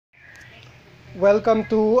Welcome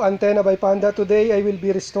to Antenna by Panda. Today I will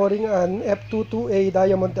be restoring an F22A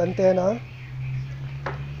diamond antenna.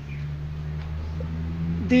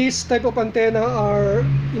 This type of antenna are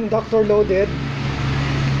inductor loaded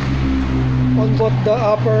on both the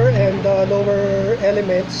upper and the lower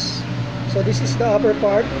elements. So this is the upper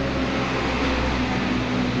part.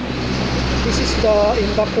 This is the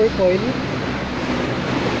inductor coil.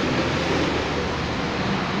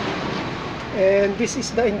 And this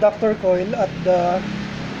is the inductor coil at the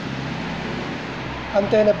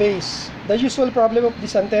antenna base. The usual problem of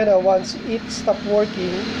this antenna once it stops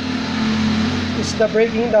working is the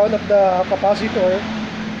breaking down of the capacitor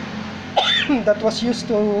that was used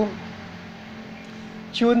to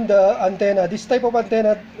tune the antenna. This type of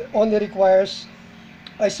antenna only requires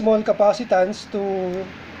a small capacitance to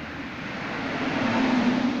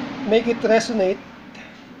make it resonate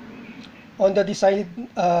on the design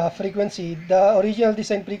frequency. The original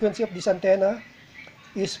design frequency of this antenna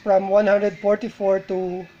is from 144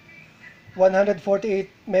 to 148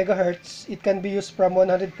 megahertz. It can be used from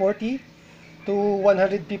 140 to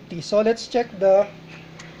 150. So let's check the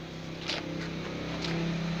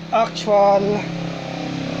actual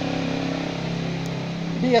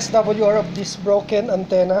BSWR of this broken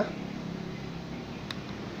antenna.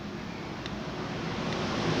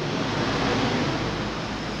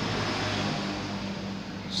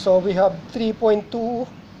 So we have 3.2:1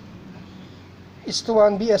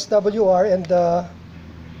 BSWR, and the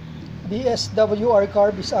BSWR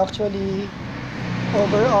curve is actually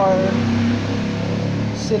over our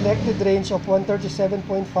selected range of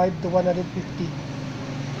 137.5 to 150.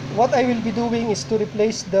 What I will be doing is to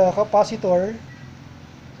replace the capacitor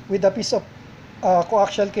with a piece of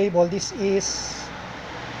coaxial cable. This is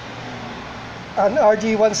an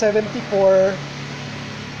RG174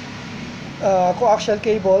 coaxial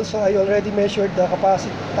cable. So I already measured the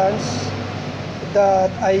capacitance that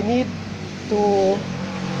I need to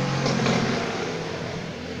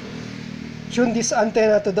tune this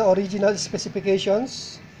antenna to the original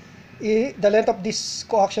specifications. The length of this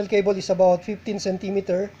coaxial cable is about 15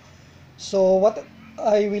 centimeter. So what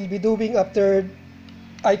I will be doing after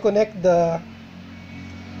I connect the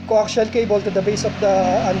coaxial cable to the base of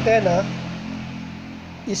the antenna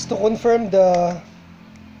is to confirm the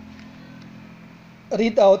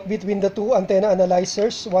readout between the two antenna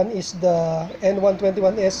analyzers. One is the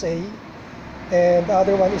N1201SA and the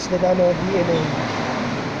other one is the NanoVNA.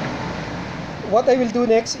 What I will do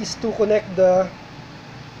next is to connect the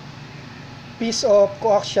piece of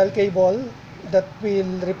coaxial cable that will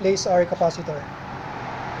replace our capacitor.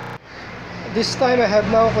 This time I have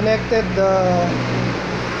now connected the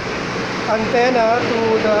antenna to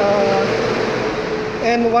the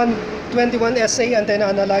N1201SA antenna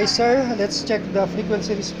analyzer. Let's check the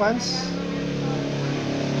frequency response.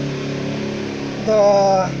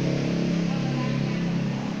 The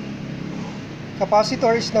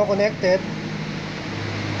capacitor is now connected.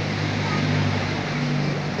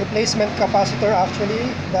 Replacement capacitor,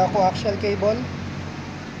 actually, the coaxial cable.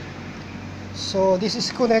 So this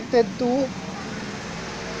is connected to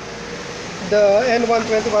the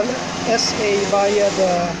N1201SA via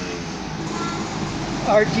the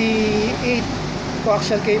RG8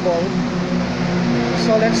 coaxial cable.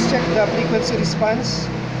 So let's check the frequency response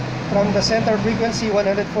from the center frequency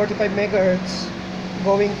 145 megahertz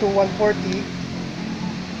going to 140.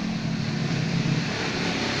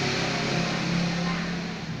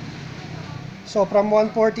 So from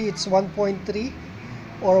 140 it's 1.3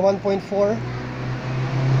 or 1.4.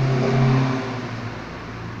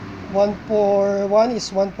 141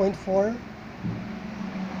 is 1.4.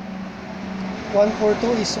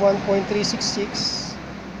 142 is 1.366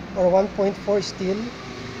 or 1.4 still.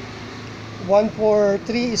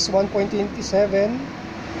 143 is 1.27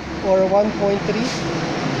 or 1.3.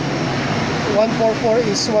 144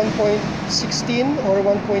 is 1.16 or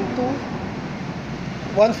 1.2.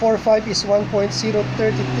 145 is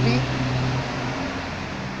 1.033.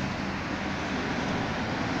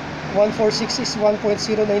 146 is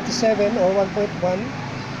 1.097 or 1.1.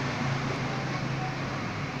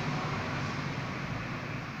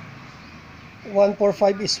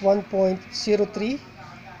 145 is 1.03.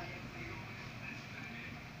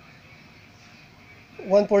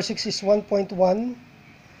 146 is 1.1.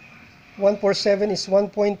 147 is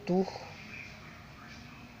 1.2.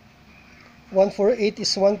 148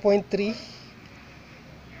 is 1.3.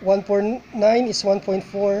 149 is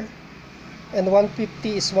 1.4. And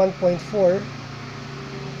 150 is 1.4.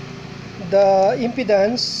 The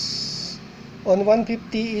impedance on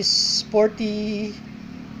 150 is 40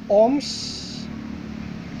 ohms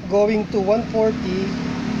going to 140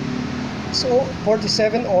 So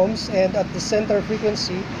 47 ohms, and at the center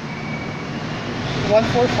frequency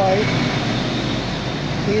 145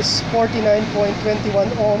 is 49.21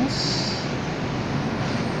 ohms.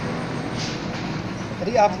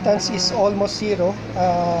 Reactance is almost zero,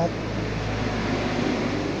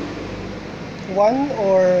 1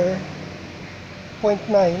 or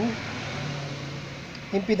 0.9.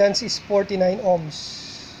 Impedance is 49 ohms.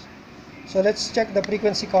 So let's check the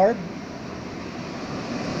frequency curve.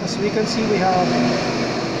 As we can see, we have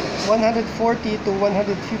 140 to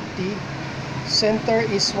 150. Center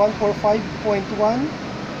is 145.1.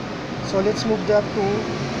 So let's move that to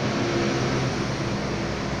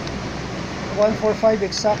 145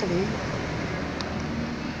 exactly.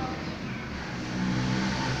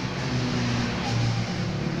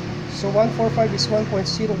 So 145 is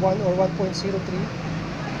 1.01 or 1.03.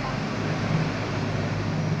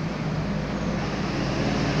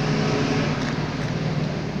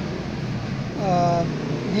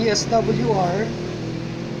 The SWR.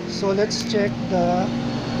 So let's check the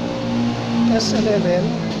S11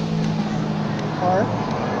 part.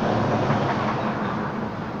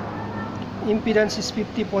 Impedance is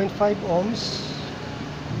 50.5 ohms.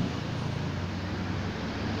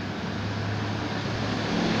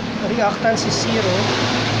 Reactance is 0,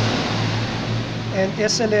 and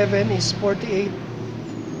S11 is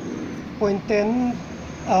 48.10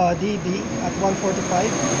 dB at 145.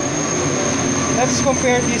 Let's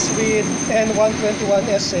compare this with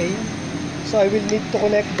N1201SA. So I will need to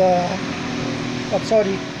connect the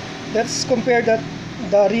let's compare the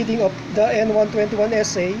reading of the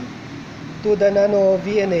N1201SA to the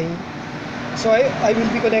NanoVNA. So I will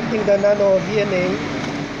be connecting the NanoVNA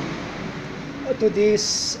to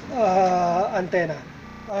this antenna.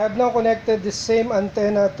 I have now connected the same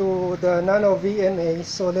antenna to the NanoVNA.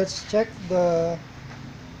 So let's check the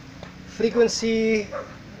frequency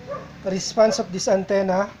response of this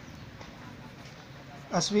antenna.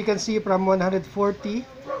 As we can see, from 140,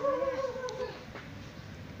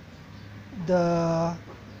 the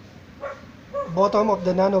bottom of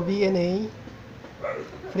the NanoVNA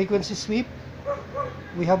frequency sweep,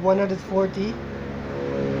 we have 140.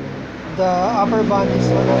 The upper band is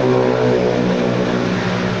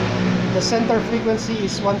 150. The center frequency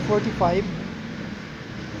is 145.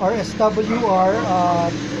 Our SWR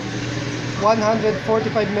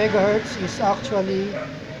 145 megahertz is actually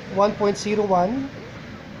 1.01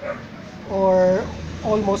 or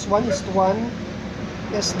almost 1:1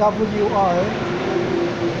 SWR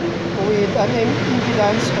with an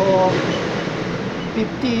impedance of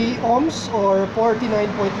 50 ohms or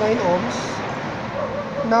 49.9 ohms.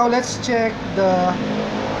 Now let's check the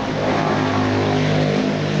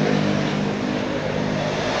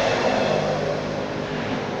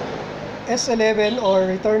S11 or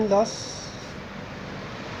return loss.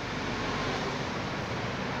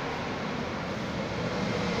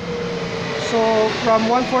 So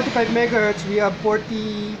from 145 megahertz we have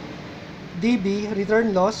 40 dB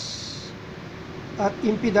return loss at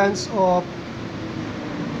impedance of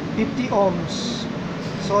 50 ohms.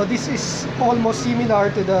 So this is almost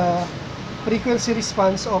similar to the frequency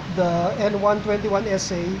response of the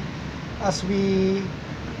N1201SA as we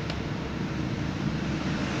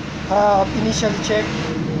initially checked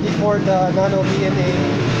before the NanoVNA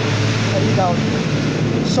readout.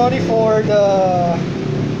 Sorry for the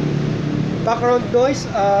background noise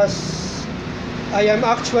as I am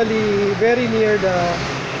actually very near the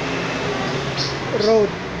road,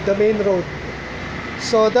 the main road.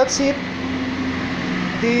 So that's it.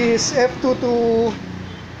 This F22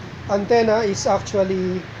 antenna is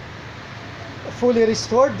actually fully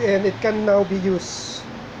restored and it can now be used.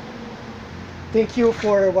 Thank you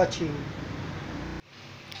for watching.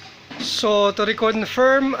 So to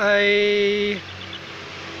reconfirm, I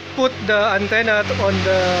put the antenna on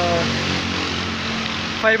the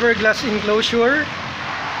fiberglass enclosure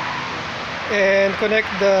and connect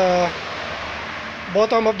the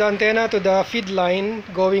bottom of the antenna to the feed line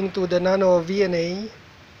going to the NanoVNA.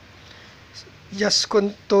 Just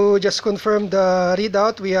confirm the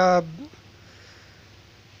readout, we have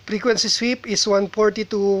frequency sweep is 140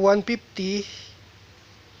 to 150.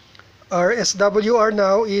 Our SWR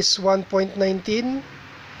now is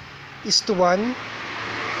 1.19:1.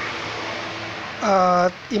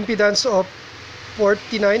 Impedance of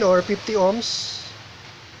 49 or 50 ohms.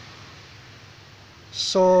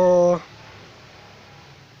 So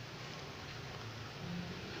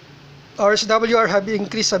our SWR have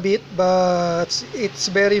increased a bit, but it's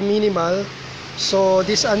very minimal. So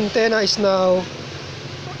this antenna is now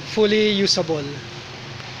fully usable.